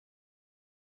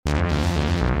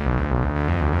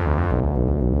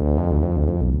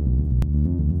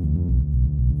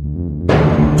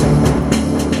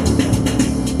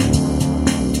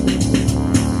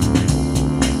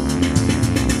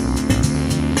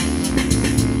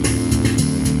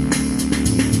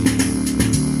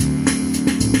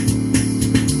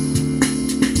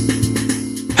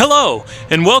Hello,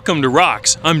 and welcome to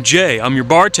ROX. I'm Jay. I'm your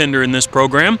bartender in this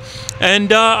program,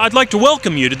 and I'd like to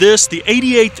welcome you to this, the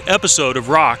 88th episode of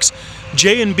ROX,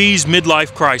 J&B's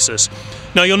Midlife Crisis.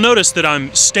 Now you'll notice that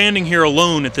I'm standing here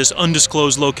alone at this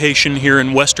undisclosed location here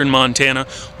in western Montana,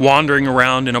 wandering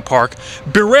around in a park,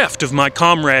 bereft of my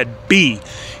comrade B.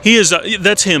 He is,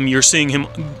 that's him, you're seeing him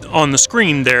on the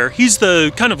screen there. He's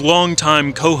the kind of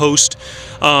longtime co-host,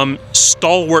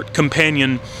 stalwart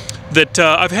companion that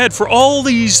I've had for all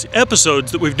these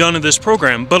episodes that we've done of this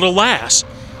program, but alas,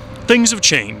 things have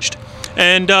changed.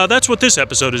 And that's what this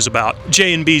episode is about,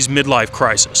 J&B's Midlife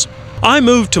Crisis. I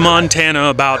moved to Montana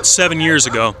about 7 years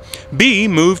ago. B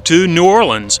moved to New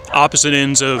Orleans, opposite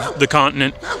ends of the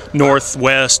continent, north,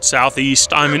 west,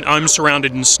 southeast. I'm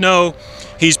surrounded in snow.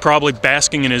 He's probably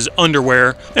basking in his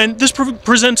underwear. And this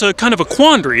presents a kind of a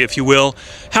quandary, if you will,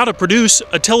 how to produce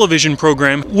a television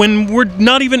program when we're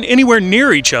not even anywhere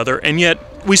near each other, and yet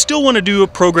we still want to do a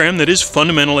program that is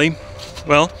fundamentally,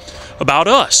 well, about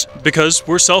us, because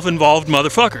we're self-involved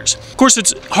motherfuckers. Of course,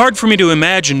 it's hard for me to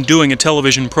imagine doing a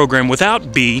television program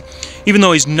without B, even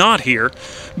though he's not here,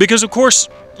 because of course,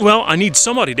 well, I need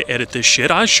somebody to edit this shit.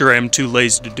 I sure am too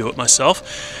lazy to do it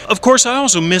myself. Of course, I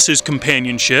also miss his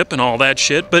companionship and all that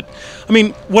shit, but, I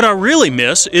mean, what I really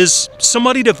miss is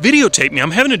somebody to videotape me.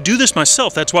 I'm having to do this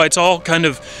myself. That's why it's all kind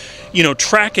of, you know,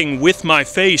 tracking with my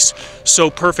face so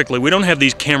perfectly. We don't have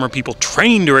these camera people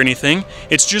trained or anything.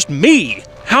 It's just me.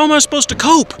 How am I supposed to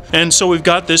cope? And so we've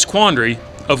got this quandary,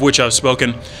 of which I've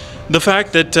spoken. The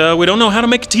fact that we don't know how to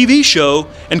make a TV show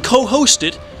and co-host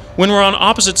it when we're on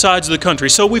opposite sides of the country.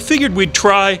 So we figured we'd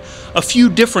try a few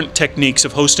different techniques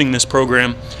of hosting this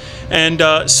program and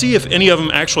see if any of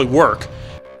them actually work.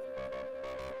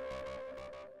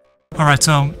 Alright,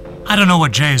 so I don't know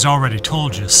what Jay has already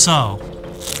told you, so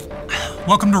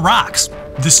welcome to ROX,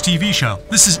 this TV show.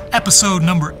 This is episode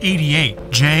number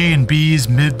 88, J&B's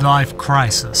Midlife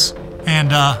Crisis.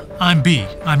 And I'm B.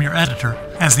 I'm your editor.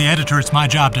 As the editor, it's my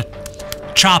job to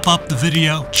chop up the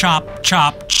video, chop,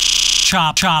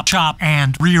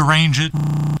 and rearrange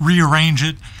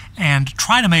it, and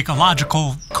try to make a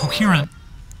logical, coherent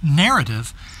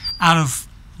narrative out of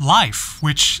life,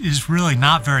 which is really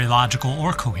not very logical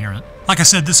or coherent. Like I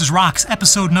said, this is ROX,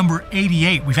 episode number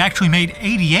 88. We've actually made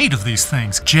 88 of these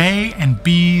things. J and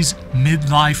B's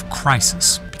Midlife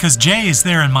Crisis. Because J is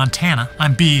there in Montana,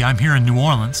 I'm B, I'm here in New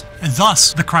Orleans, and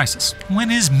thus the crisis. When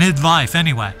is midlife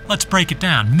anyway? Let's break it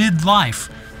down. Midlife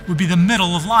would be the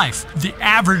middle of life. The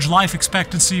average life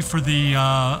expectancy for the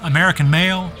American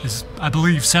male is, I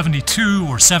believe, 72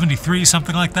 or 73,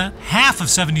 something like that. Half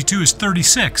of 72 is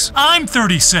 36. I'm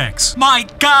 36! My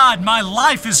God, my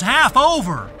life is half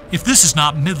over! If this is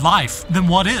not midlife, then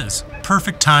what is?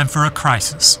 Perfect time for a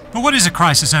crisis. But what is a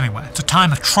crisis anyway? It's a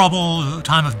time of trouble, a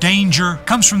time of danger. It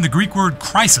comes from the Greek word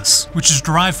crisis, which is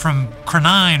derived from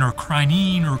krenine or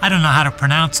krinine, or I don't know how to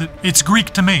pronounce it. It's Greek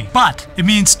to me, but it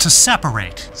means to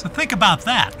separate. So think about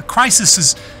that. A crisis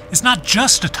is not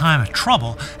just a time of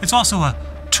trouble, it's also a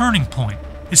turning point.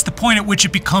 It's the point at which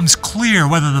it becomes clear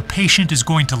whether the patient is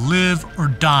going to live or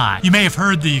die. You may have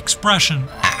heard the expression,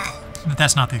 but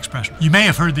that's not the expression. You may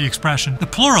have heard the expression, the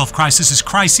plural of crisis is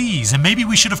crises, and maybe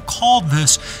we should have called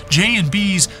this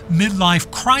J&B's Midlife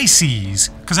Crises,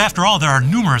 because after all, there are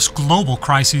numerous global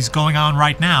crises going on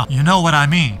right now. You know what I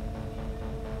mean.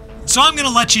 So I'm going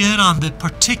to let you in on the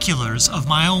particulars of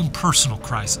my own personal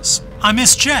crisis. I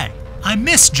miss Jay. I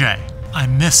miss Jay. I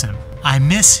miss him. I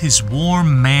miss his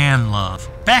warm man love.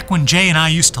 Back when Jay and I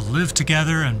used to live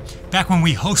together, and back when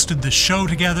we hosted the show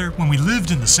together, when we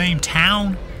lived in the same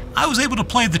town, I was able to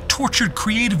play the tortured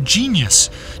creative genius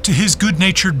to his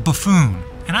good-natured buffoon,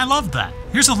 and I loved that.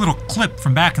 Here's a little clip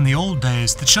from back in the old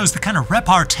days that shows the kind of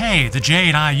repartee that Jay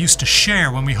and I used to share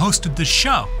when we hosted this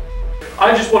show.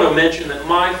 I just want to mention that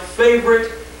my favorite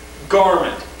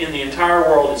garment in the entire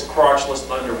world is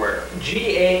crotchless underwear.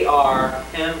 G-A-R-M-E-N-T.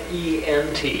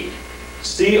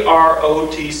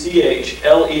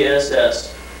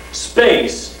 C-R-O-T-C-H-L-E-S-S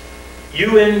space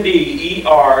U-N-D-E-R-W-E-A-R.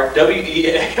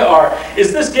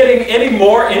 Is this getting any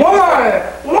more interesting?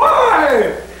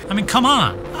 Why? I mean, come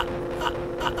on.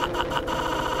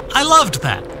 I loved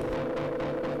that.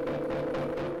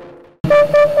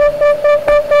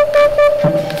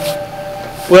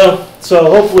 Well,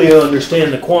 so hopefully you'll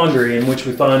understand the quandary in which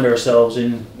we find ourselves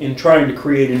in trying to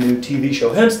create a new TV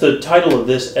show. Hence the title of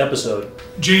this episode.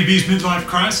 J&B's Midlife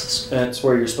Crisis? That's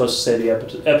where you're supposed to say the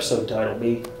episode title,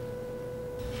 B.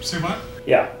 Say what?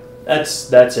 Yeah,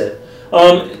 that's it.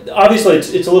 Obviously,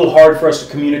 it's a little hard for us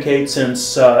to communicate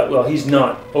since, well, he's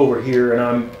not over here,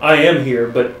 and I am here,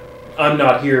 but I'm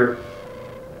not here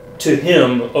to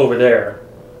him over there.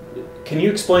 Can you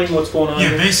explain what's going on Yeah,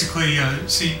 here? basically,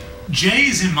 see, Jay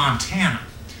is in Montana,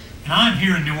 and I'm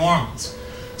here in New Orleans.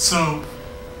 So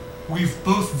we've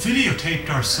both videotaped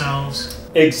ourselves.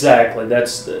 Exactly.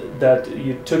 That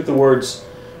you took the words.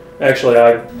 Actually,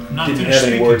 I didn't have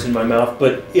any words in my mouth.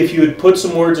 But if you had put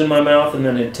some words in my mouth and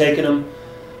then had taken them,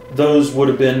 those would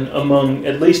have been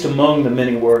at least among the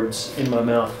many words in my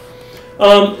mouth.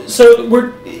 So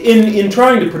we're in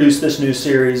trying to produce this new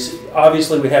series.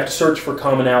 Obviously, we have to search for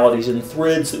commonalities and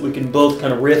threads that we can both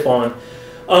kind of riff on.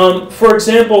 For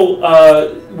example,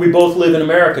 we both live in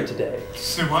America today.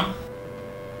 Say what?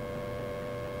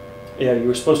 Yeah, you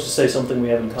were supposed to say something we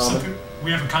have in common. Something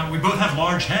we have in common. We both have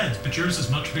large heads, but yours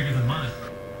is much bigger than mine.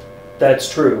 That's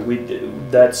true.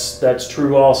 That's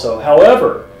true also.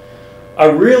 However, I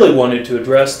really wanted to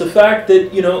address the fact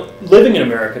that, living in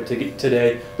America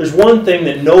today, there's one thing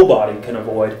that nobody can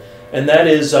avoid, and that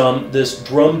is this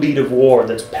drumbeat of war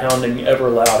that's pounding ever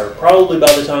louder. Probably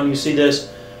by the time you see this,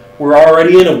 we're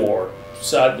already in a war.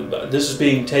 So this is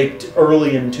being taped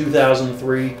early in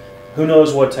 2003. Who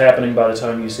knows what's happening by the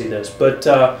time you see this? But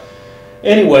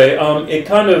anyway, it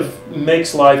kind of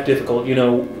makes life difficult.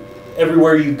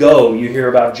 Everywhere you go, you hear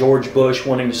about George Bush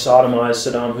wanting to sodomize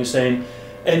Saddam Hussein.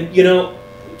 And,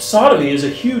 sodomy is a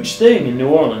huge thing in New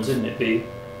Orleans, isn't it, B?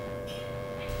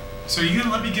 So you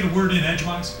gonna let me get a word in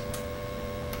edgewise?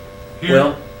 Here?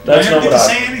 Well, that's not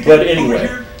what but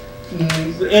anyway.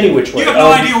 Any which way. You have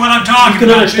no idea what I'm talking about. You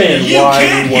can understand why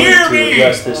we wanted to me.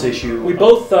 address this issue. We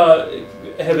both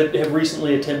have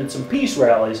recently attended some peace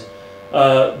rallies.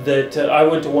 I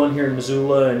went to one here in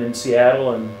Missoula and in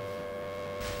Seattle, and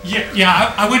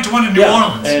I went to one in New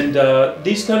Orleans. And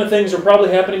these kind of things are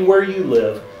probably happening where you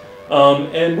live.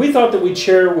 And we thought that we'd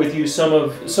share with you some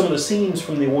of the scenes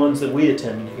from the ones that we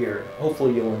attended here.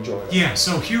 Hopefully you'll enjoy them. Yeah,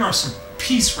 so here are some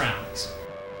peace rallies.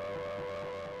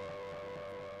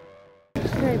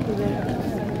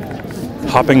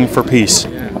 Hopping for peace.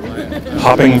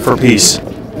 Hopping for peace.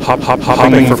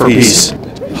 Hopping for peace.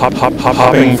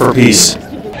 Hopping for peace.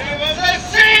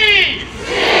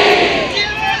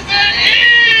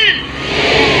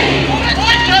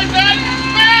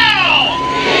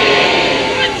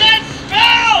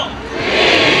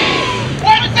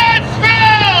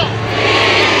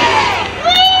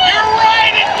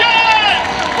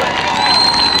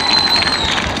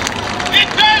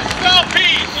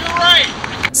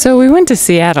 So we went to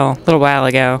Seattle a little while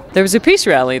ago. There was a peace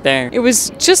rally there. It was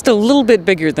just a little bit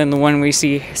bigger than the one we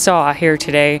saw here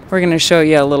today. We're going to show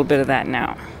you a little bit of that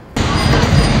now.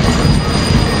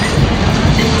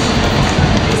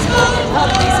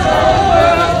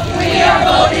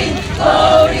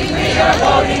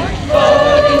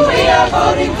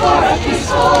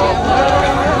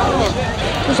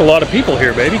 There's a lot of people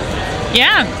here, baby.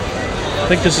 Yeah. I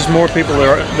think this is more people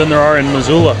than there are in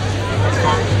Missoula.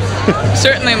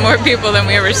 Certainly more people than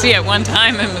we ever see at one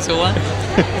time in Missoula.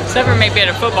 Except for maybe at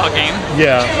a football game.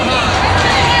 Yeah.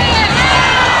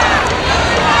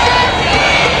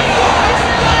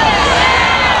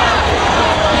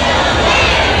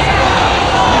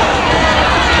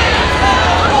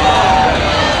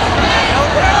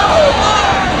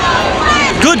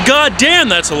 Good goddamn,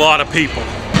 that's a lot of people.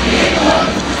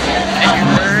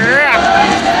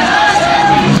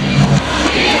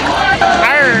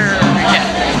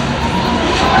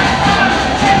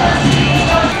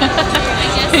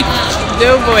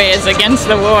 Doughboy is against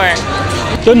the war.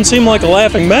 Doesn't seem like a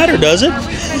laughing matter, does it?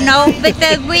 No, but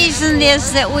the reason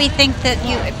is that we think that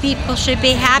people should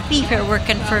be happy for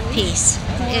working for peace.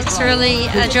 It's really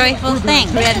a joyful thing.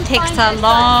 It takes a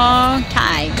long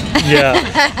time. Yeah.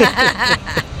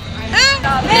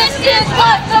 This is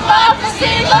what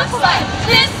democracy looks like.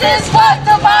 This is what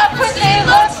democracy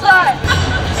looks like.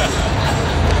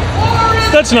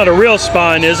 That's not a real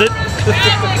spine, is it?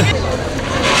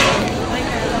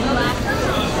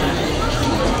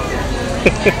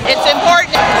 It's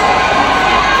important.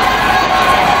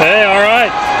 Hey, all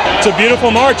right. It's a beautiful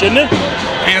march, isn't it?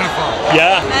 Beautiful.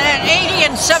 Yeah. And in 80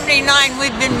 and 79,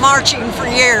 we've been marching for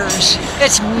years.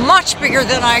 It's much bigger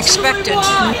than I expected.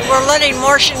 We're letting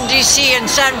Washington, D.C. and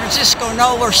San Francisco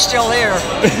know we're still here.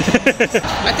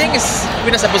 I think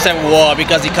we're not supposed to have war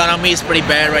because the economy is pretty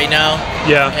bad right now.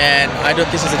 Yeah. And I don't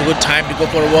think this is a good time to go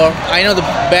for a war. I know the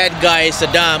bad guy is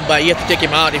Saddam, but you have to take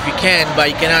him out if you can,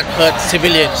 but you cannot hurt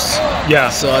civilians.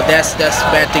 Yeah. So that's a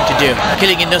bad thing to do.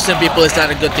 Killing innocent people is not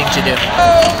a good thing to do.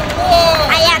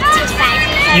 I have 2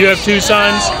 signs. You have 2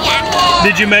 signs? Yeah.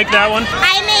 Did you make that one?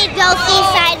 I made both these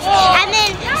signs, and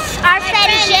then our friend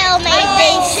Jill made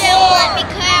this. Jill let me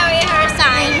carry her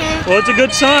sign. Well, it's a good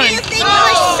sign. Do you think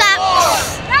Bush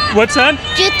sucks? What's that?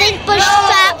 Do you think Bush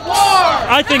sucks?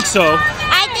 I think so.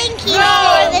 I think peaceful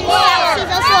than himself. He's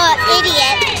also an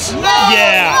idiot.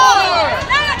 Yeah. Oh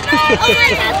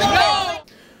my God.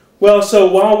 Well,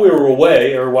 so while we were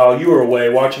away, or while you were away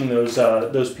watching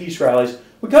those peace rallies,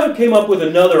 we kind of came up with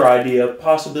another idea,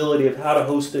 possibility of how to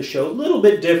host this show. A little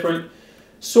bit different,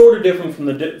 sort of different from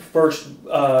the first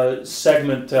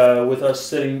segment with us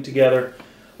sitting together.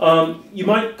 You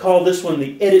might call this one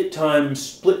the edit time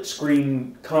split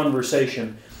screen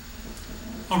conversation.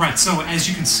 All right, so as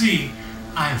you can see,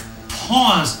 I've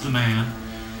paused the man,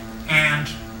 and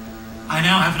I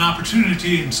now have an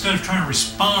opportunity, instead of trying to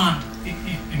respond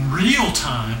in real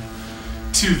time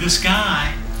to this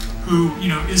guy who,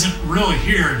 isn't really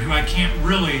here and who I'm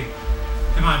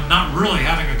not really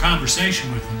having a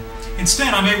conversation with him.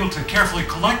 Instead, I'm able to carefully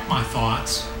collect my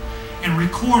thoughts and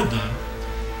record them.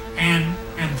 And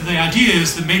the idea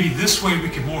is that maybe this way we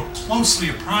could more closely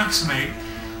approximate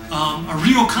a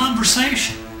real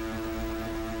conversation,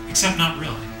 except not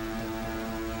really.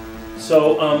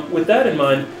 So with that in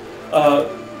mind,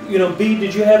 B,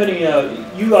 did you have any,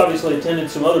 you obviously attended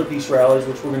some other peace rallies,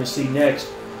 which we're going to see next.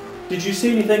 Did you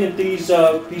see anything at these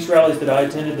peace rallies that I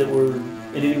attended that were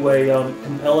in any way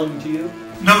compelling to you?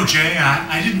 No, Jay,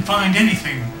 I didn't find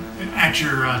anything at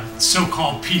your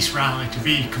so-called peace rally to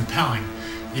be compelling.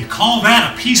 You call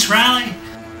that a peace rally?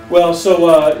 Well, so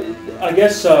I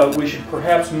guess we should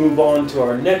perhaps move on to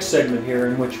our next segment here,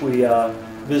 in which we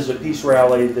visit a peace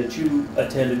rally that you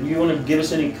attended. You want to give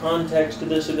us any context to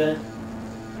this event?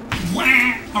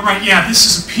 All right, yeah, this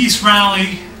is a peace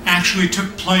rally. Actually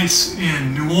took place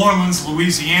in New Orleans,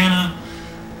 Louisiana.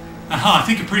 I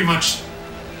think it pretty much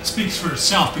speaks for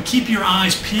itself, but keep your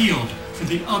eyes peeled for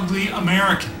the ugly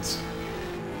Americans.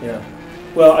 Yeah.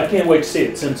 Well, I can't wait to see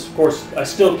it, since, of course, I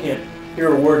still can't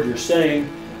hear a word you're saying.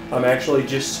 I'm actually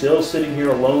just still sitting here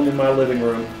alone in my living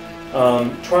room,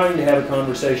 trying to have a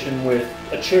conversation with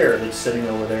a chair that's sitting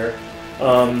over there,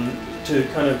 to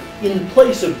kind of in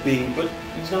place of B, but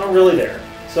he's not really there.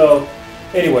 So,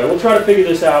 anyway, we'll try to figure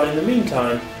this out. In the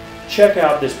meantime, check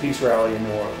out this peace rally in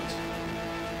New Orleans.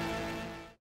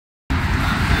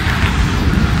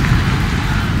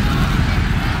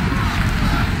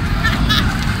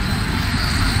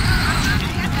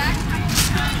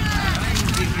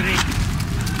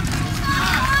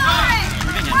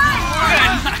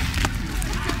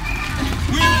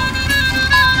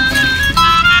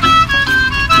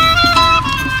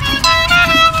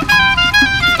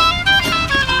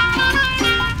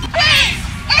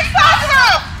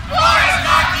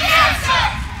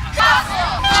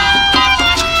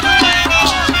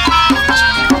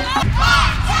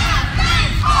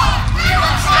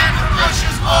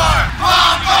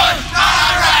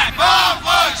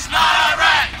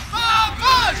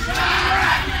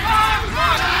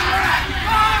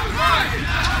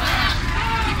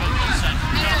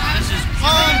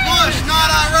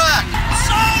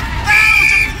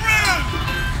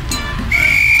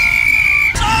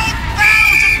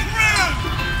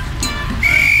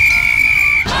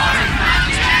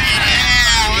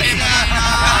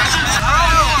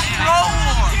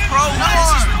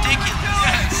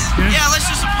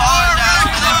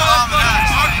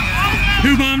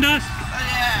 Who bombed us?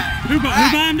 Who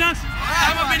bombed us?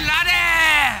 Osama bin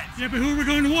Laden! Yeah, but who are we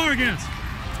going to war against?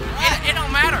 It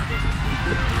don't matter.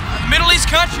 Middle East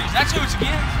countries, that's who it's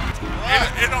against.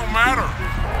 It don't matter.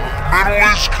 Middle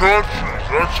East countries,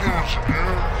 that's who it's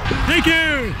against. Thank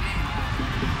you!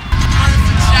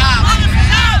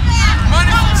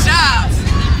 Money for jobs.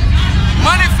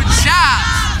 Money for jobs.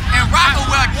 And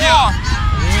Rockaway gear.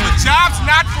 For jobs,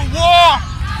 not for war.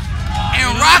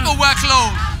 And Rockaway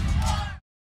clothes.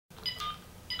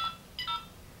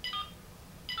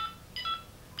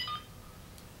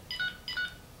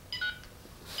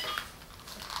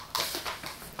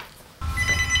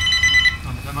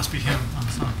 That must be him on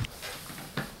the phone.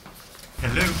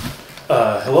 Hello?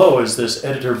 Hello, is this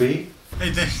Editor B? Hey,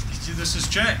 this is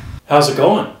Jay. How's it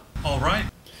going? All right.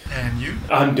 And you?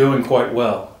 I'm doing quite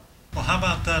well. Well, how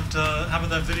about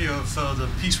that video of the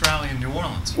peace rally in New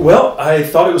Orleans? Well, I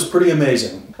thought it was pretty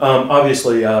amazing.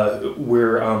 Obviously,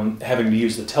 we're having to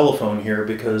use the telephone here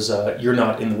because you're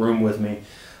not in the room with me.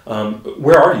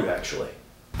 Where are you, actually?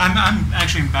 I'm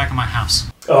actually back in my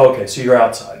house. Oh, okay, so you're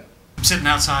outside. I'm sitting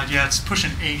outside. Yeah, it's pushing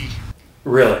 80.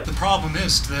 Really? The problem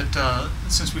is that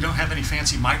since we don't have any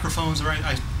fancy microphones,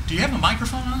 do you have a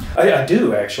microphone on? I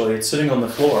do, actually. It's sitting on the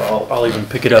floor. I'll even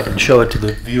pick it up and show it to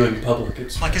the viewing public.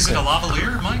 It's like, is it a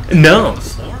lavalier mic? No. On the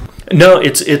floor? No,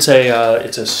 it's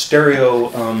a stereo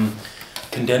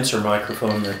condenser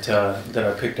microphone that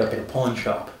I picked up at a pawn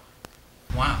shop.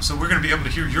 Wow, so we're going to be able to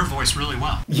hear your voice really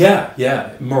well.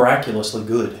 Yeah, miraculously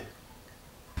good.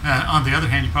 On the other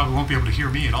hand, you probably won't be able to hear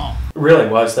me at all. Really?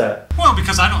 Why is that? Well,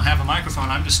 because I don't have a microphone.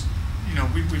 I'm just,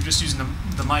 we've just using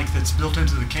the mic that's built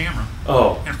into the camera.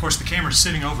 Oh. And of course, the camera's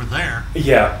sitting over there.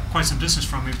 Yeah. Quite some distance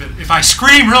from me. But if I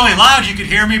scream really loud, you could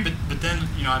hear me. But then,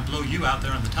 I blow you out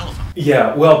there on the telephone.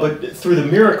 Yeah. Well, but through the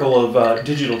miracle of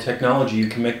digital technology, you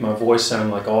can make my voice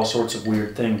sound like all sorts of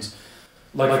weird things.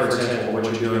 Like for example, what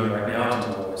you're doing right now to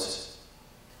my voice.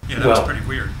 Yeah, that was pretty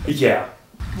weird. Yeah.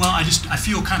 Well, I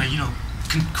feel kind of,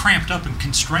 cramped up and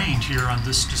constrained here on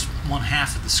this just one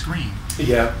half of the screen.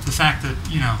 Yeah. The fact that,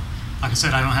 like I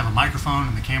said, I don't have a microphone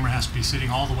and the camera has to be sitting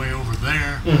all the way over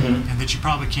there, and that you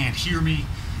probably can't hear me.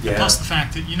 Yeah. Plus the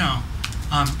fact that,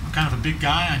 I'm kind of a big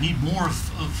guy. I need more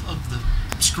of the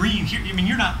screen here. I mean,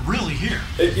 you're not really here.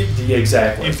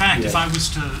 Exactly. In fact, if I was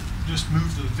to just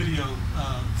move the video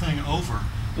thing over,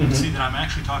 you can see that I'm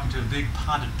actually talking to a big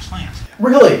potted plant.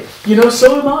 Really?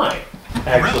 So am I,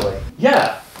 actually. Really?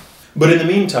 Yeah. But in the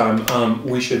meantime,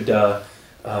 we should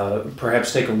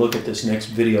perhaps take a look at this next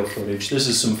video footage. This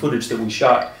is some footage that we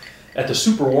shot at the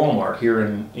Super Walmart here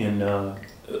in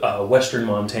western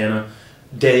Montana.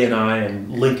 Day and I and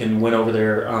Lincoln went over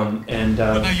there But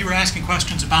now you were asking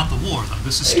questions about the war, though.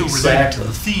 This is still related to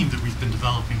the theme that we've been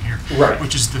developing here, right?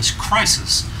 Which is this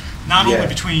crisis, not only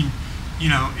between,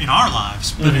 in our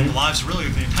lives, but in the lives really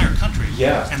of the entire country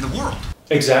and the world.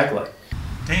 Exactly.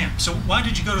 Damn. So why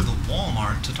did you go to the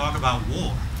Walmart to talk about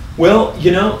war? Well,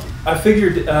 I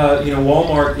figured,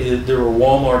 Walmart, there are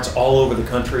Walmarts all over the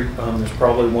country. There's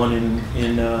probably one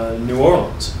in New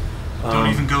Orleans. Don't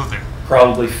even go there.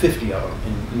 Probably 50 of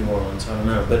them in New Orleans. I don't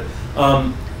know.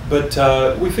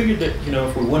 But we figured that,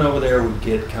 if we went over there, we'd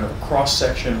get kind of a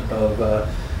cross-section of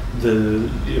the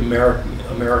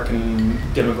American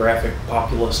demographic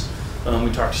populace.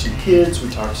 We talked to some kids, we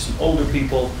talked to some older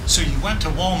people. So you went to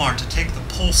Walmart to take the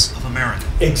pulse of America.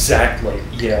 Exactly,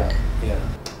 yeah.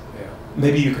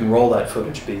 Maybe you can roll that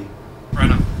footage, B.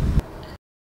 Right on.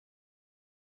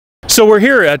 So we're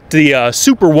here at the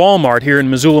Super Walmart here in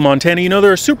Missoula, Montana.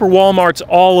 There are Super Walmarts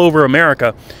all over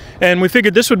America. And we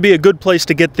figured this would be a good place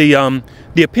to get the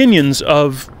opinions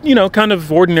of, kind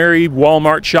of ordinary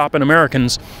Walmart shopping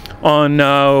Americans on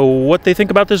what they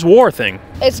think about this war thing.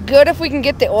 It's good if we can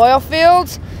get the oil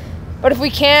fields, but if we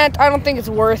can't, I don't think it's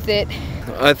worth it.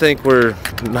 I think we're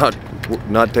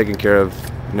not taking care of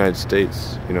the United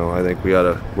States. I think we ought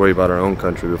to worry about our own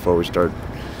country before we start.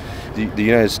 The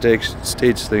United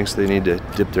States thinks they need to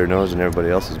dip their nose in everybody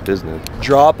else's business.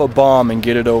 Drop a bomb and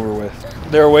get it over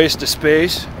with. They're a waste of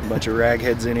space. A bunch of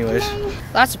ragheads anyways.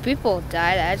 Lots of people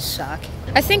died. That'd suck.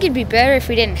 I think it'd be better if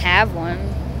we didn't have one.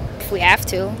 If we have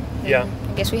to. Yeah.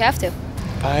 I guess we have to.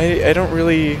 I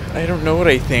don't know what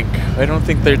I think. I don't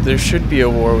think there should be a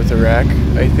war with Iraq.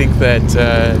 I think that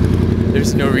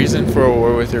there's no reason for a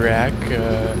war with Iraq.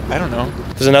 I don't know.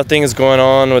 There's enough things going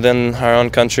on within our own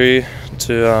country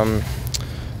to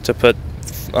put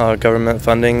government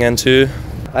funding into.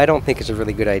 I don't think it's a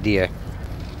really good idea.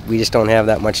 We just don't have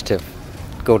that much to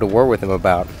go to war with them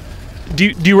about. Do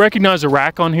you recognize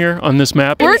Iraq on here, on this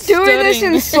map? We're doing this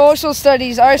in social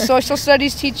studies. Our social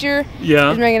studies teacher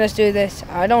is making us do this.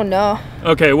 I don't know.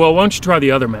 Okay, well, why don't you try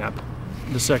the other map,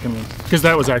 the second one, because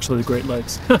that was actually the Great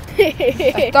Lakes.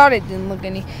 I thought it didn't look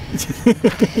any.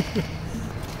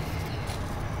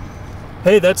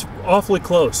 Hey, that's awfully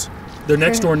close. They're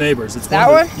next door neighbors. It's that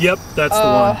one? Yep, that's the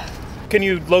one. Can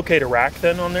you locate Iraq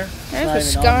then on there? There's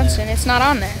Wisconsin. It's not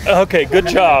on there. Okay, good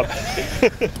job.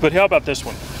 But how about this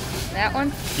one? That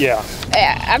one? Yeah.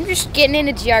 I'm just getting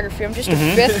into geography. I'm just a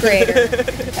 5th grader.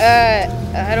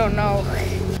 I don't know.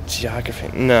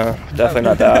 Geography? No, definitely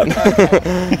not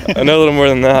that. I know a little more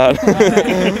than that.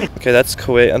 Okay, that's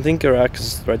Kuwait. I think Iraq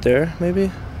is right there,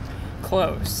 maybe?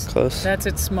 Close. Close. That's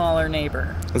its smaller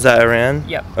neighbor. Is that Iran?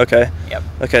 Yep. Okay. Yep.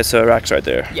 Okay, so Iraq's right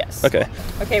there. Yes. Okay.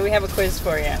 Okay, we have a quiz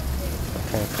for you.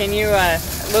 Okay. Can you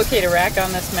locate Iraq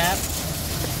on this map?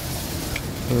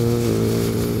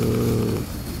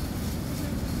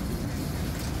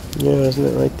 Yeah, isn't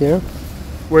it right there?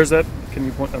 Where's that? Can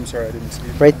you point? I'm sorry, I didn't see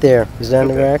it. Right there. Is that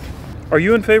in Iraq? Are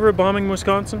you in favor of bombing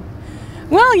Wisconsin?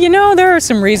 Well, there are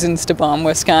some reasons to bomb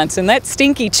Wisconsin. That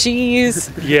stinky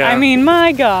cheese. Yeah. I mean,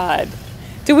 my God.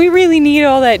 Do we really need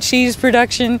all that cheese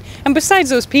production? And besides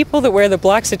those people that wear the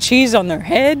blocks of cheese on their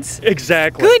heads?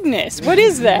 Exactly. Goodness, what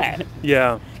is that?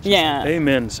 Yeah. Yeah.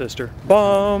 Amen, sister.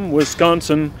 Bomb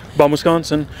Wisconsin. Bomb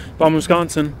Wisconsin. Bomb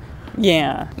Wisconsin.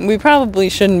 Yeah. We probably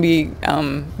shouldn't be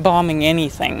bombing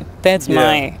anything. That's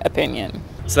my opinion.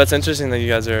 So that's interesting that you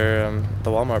guys are the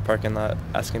Walmart parking lot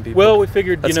asking people. Well, we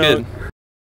figured, that's good.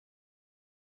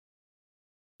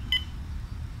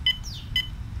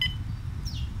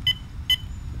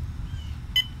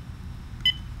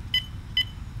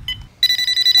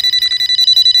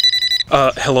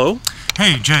 Hello?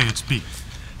 Hey, Jay, it's Pete.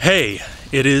 Hey,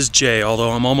 it is Jay,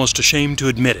 although I'm almost ashamed to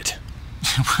admit it.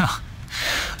 Well,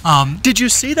 did you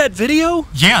see that video?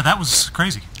 Yeah, that was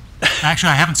crazy. Actually,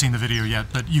 I haven't seen the video yet,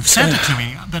 but you've sent it to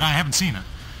me, but I haven't seen it.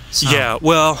 So. Yeah,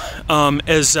 well,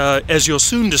 as you'll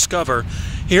soon discover,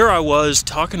 here I was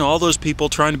talking to all those people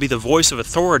trying to be the voice of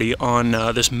authority on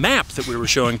this map that we were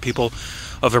showing people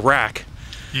of Iraq.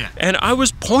 Yeah. And I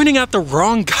was pointing out the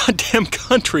wrong goddamn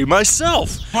country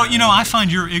myself. Well, you know, I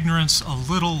find your ignorance a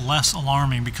little less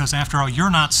alarming because, after all, you're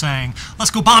not saying,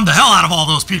 let's go bomb the hell out of all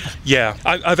those people. Yeah,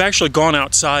 I've actually gone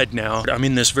outside now. I'm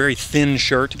in this very thin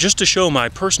shirt just to show my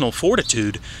personal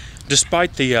fortitude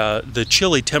despite the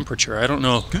chilly temperature. I don't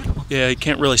know. Good. Yeah, you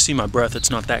can't really see my breath. It's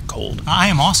not that cold. I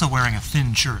am also wearing a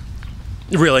thin shirt.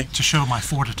 Really? To show my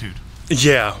fortitude.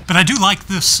 Yeah. But I do like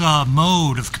this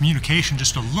mode of communication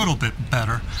just a little bit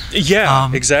better.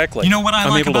 Yeah, exactly. You know what I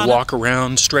like I'm able about to walk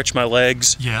around, stretch my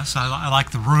legs. Yes, I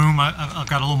like the room. I've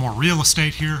got a little more real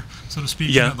estate here, so to speak.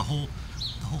 Yeah. You know, the whole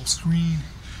screen.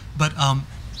 But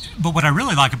what I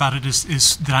really like about it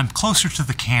is that I'm closer to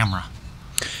the camera.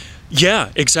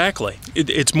 Yeah, exactly.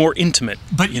 It's more intimate.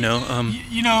 But you know,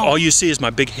 all you see is my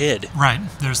big head. Right.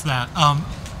 There's that.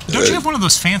 Don't you have one of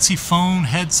those fancy phone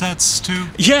headsets too?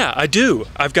 Yeah, I do.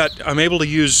 I'm able to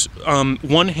use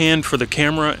one hand for the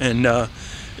camera and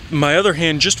my other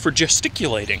hand just for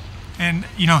gesticulating. And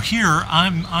you know, here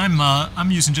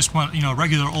I'm using just one, you know,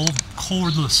 regular old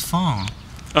cordless phone.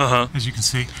 As you can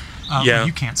see. Yeah. Well,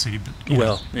 you can't see, but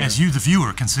yeah. as you, the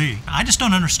viewer, can see. I just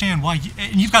don't understand why.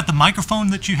 And you've got the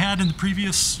microphone that you had in the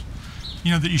previous,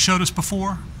 you know, that you showed us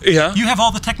before. Yeah. You have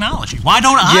all the technology. Why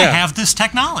don't I have this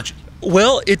technology?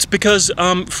 Well, it's because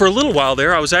for a little while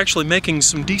there, I was actually making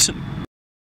some decent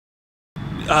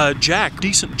jack,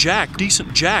 doing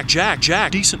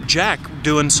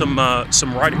some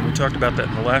writing. We talked about that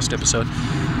in the last episode.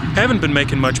 Haven't been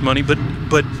making much money, but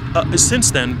since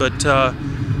then, back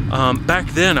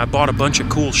then I bought a bunch of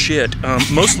cool shit,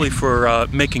 mostly for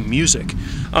making music.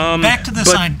 Back to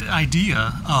this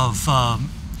idea of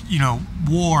you know,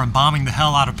 war and bombing the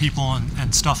hell out of people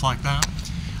and stuff like that.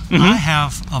 Mm-hmm. I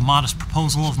have a modest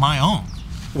proposal of my own.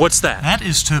 What's that? That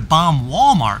is to bomb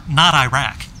Walmart, not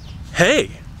Iraq.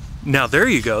 Hey, now there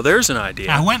you go. There's an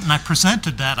idea. I went and I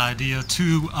presented that idea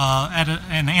to at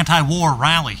an anti-war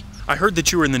rally. I heard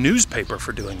that you were in the newspaper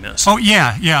for doing this. Oh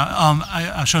yeah.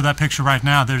 I'll show that picture right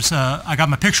now. There's I got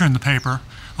my picture in the paper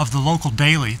of the local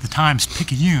daily, the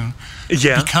Times-Picayune.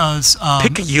 Yeah. Because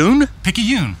Picayune?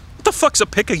 Picayune. What the fuck's a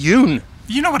Picayune?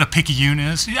 You know what a Picayune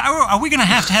is? Are we going to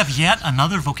have yet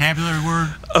another vocabulary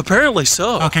word? Apparently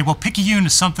so. Okay, well, Picayune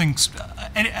is something.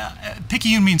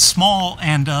 Picayune means small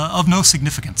and of no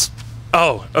significance.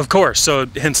 Oh, of course. So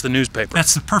hence the newspaper.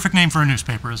 That's the perfect name for a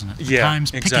newspaper, isn't it? The Yeah,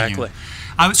 Times exactly.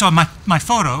 Picayune. So my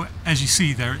photo, as you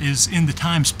see there, is in the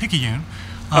Times Picayune.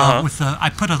 I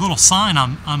put a little sign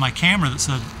on my camera that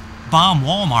said "Bomb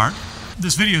Walmart."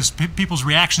 This video is people's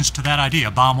reactions to that idea.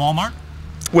 Bomb Walmart.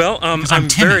 Well, I'm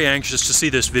very anxious to see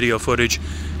this video footage,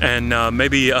 and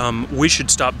maybe we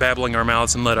should stop babbling our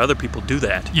mouths and let other people do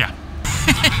that. Yeah.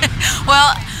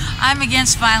 Well, I'm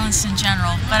against violence in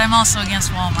general, but I'm also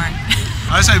against Walmart.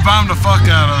 I say bomb the fuck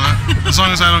out of it, as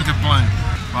long as I don't get blamed.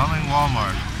 Bombing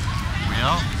Walmart.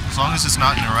 Well, as long as it's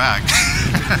not in Iraq.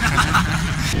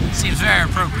 Seems very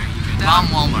appropriate.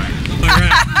 Bomb Walmart.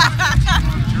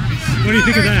 What do you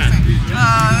think of that?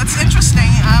 That's interesting.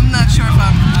 I'm not sure if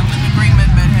I'm in agreement,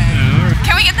 but hey.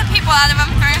 Can we get the people out of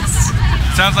them first?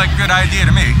 Sounds like a good idea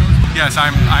to me. Yes,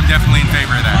 I'm definitely in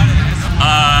favor of that.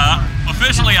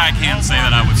 Officially, I can't say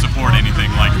that I would support anything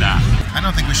like that. I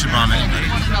don't think we should bomb anybody.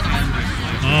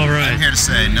 All right. I'm here to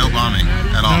say no bombing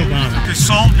at all. No bombing. They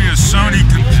sold me a Sony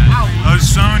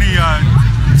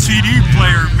CD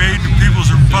player made the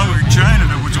People's Republic of China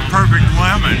that was a perfect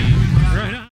lemon.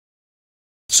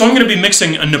 So I'm going to be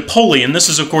mixing a Napoleon. This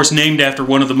is, of course, named after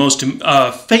one of the most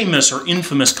famous or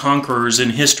infamous conquerors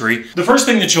in history. The first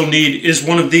thing that you'll need is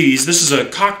one of these. This is a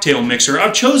cocktail mixer.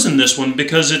 I've chosen this one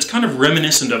because it's kind of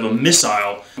reminiscent of a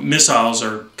missile. Missiles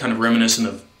are kind of reminiscent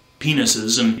of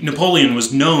penises, and Napoleon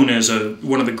was known as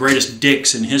one of the greatest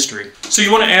dicks in history. So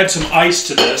you want to add some ice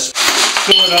to this.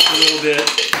 Fill it up a little bit.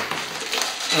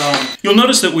 You'll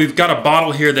notice that we've got a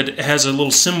bottle here that has a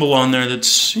little symbol on there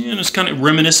that's, you know, it's kind of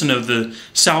reminiscent of the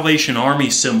Salvation Army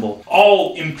symbol.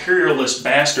 All imperialist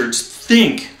bastards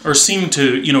think or seem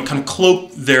to, you know, kind of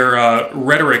cloak their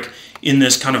rhetoric in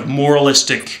this kind of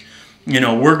moralistic, you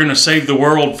know, we're going to save the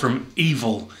world from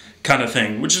evil kind of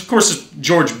thing, which of course is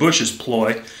George Bush's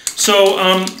ploy.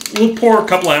 So we'll pour a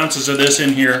couple ounces of this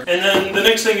in here. And then the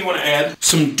next thing you want to add,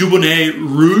 some Dubonnet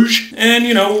Rouge. And,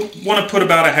 you know, want to put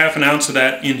about a half an ounce of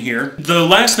that in here. The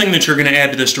last thing that you're going to add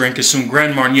to this drink is some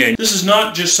Grand Marnier. This is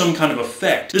not just some kind of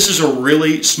effect. This is a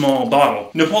really small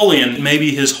bottle. Napoleon, maybe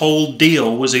his whole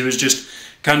deal was he was just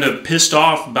kind of pissed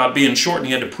off about being short and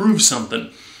he had to prove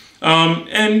something.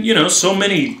 And, you know, so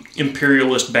many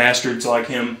imperialist bastards like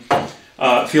him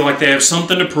feel like they have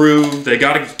something to prove. They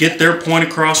got to get their point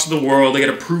across to the world. They got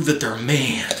to prove that they're a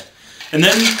man. And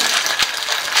then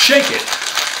shake it.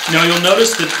 Now you'll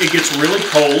notice that it gets really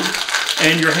cold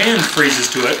and your hand freezes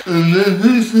to it.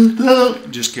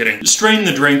 Just kidding. Strain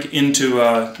the drink into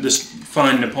this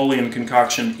fine Napoleon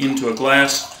concoction into a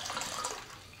glass.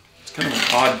 It's kind of an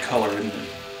odd color, isn't it?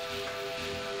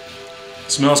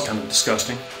 It smells kind of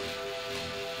disgusting.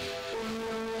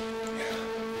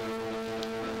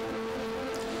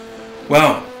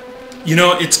 Wow, you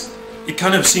know, it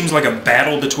kind of seems like a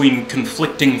battle between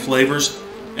conflicting flavors,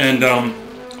 and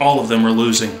all of them are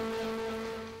losing.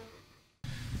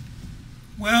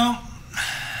 Well,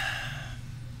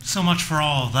 so much for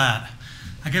all of that.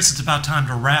 I guess it's about time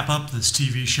to wrap up this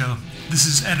TV show. This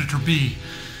is Editor B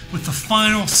with the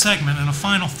final segment and a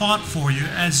final thought for you.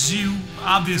 As you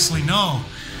obviously know,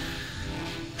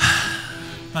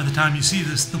 by the time you see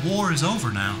this, the war is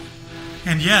over now.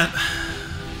 And yet,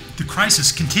 the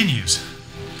crisis continues.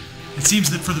 It seems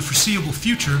that for the foreseeable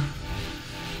future,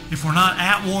 if we're not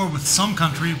at war with some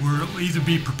country, we'll either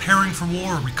be preparing for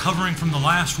war or recovering from the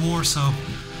last war. So,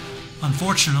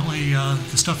 unfortunately,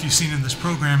 the stuff you've seen in this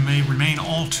program may remain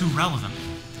all too relevant.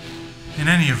 In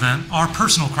any event, our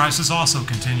personal crisis also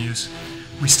continues.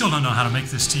 We still don't know how to make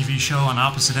this TV show on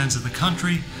opposite ends of the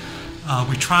country.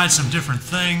 We tried some different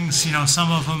things. You know,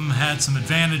 some of them had some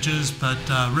advantages, but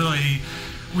really,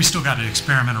 we still got to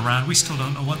experiment around. We still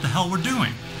don't know what the hell we're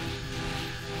doing.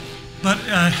 But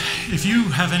if you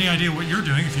have any idea what you're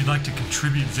doing, if you'd like to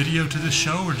contribute video to this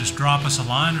show or just drop us a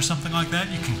line or something like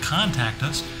that, you can contact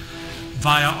us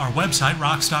via our website,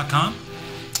 ROX.com,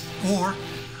 or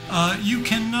you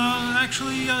can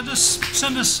actually just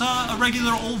send us a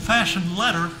regular old-fashioned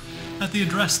letter at the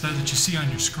address there that you see on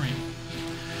your screen.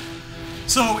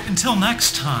 So until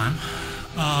next time,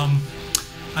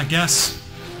 I guess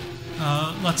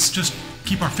let's just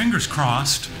keep our fingers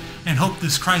crossed and hope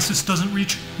this crisis doesn't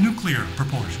reach nuclear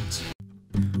proportions.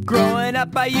 Growing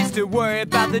up, I used to worry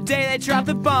about the day they dropped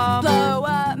the bomb. Blow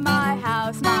up my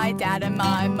house, my dad and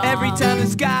my mom. Every time the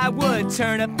sky would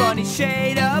turn a funny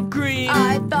shade of green,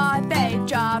 I thought they'd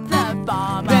drop the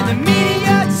bomb. Then the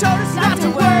media told us not to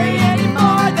worry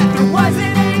anymore, that there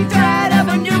wasn't any threat of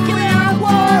a nuclear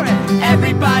war, and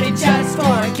everybody just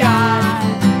forgot.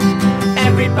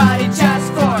 Everybody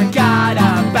just forgot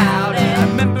about it. I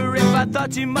remember if I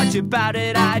thought too much about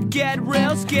it, I'd get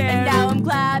real scared. And now I'm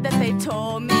glad that they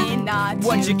told me not to.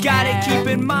 What you gotta keep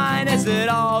in mind is that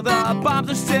all the bombs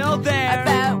are still there. I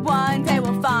bet one day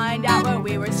we'll find out where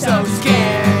we were so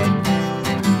scared.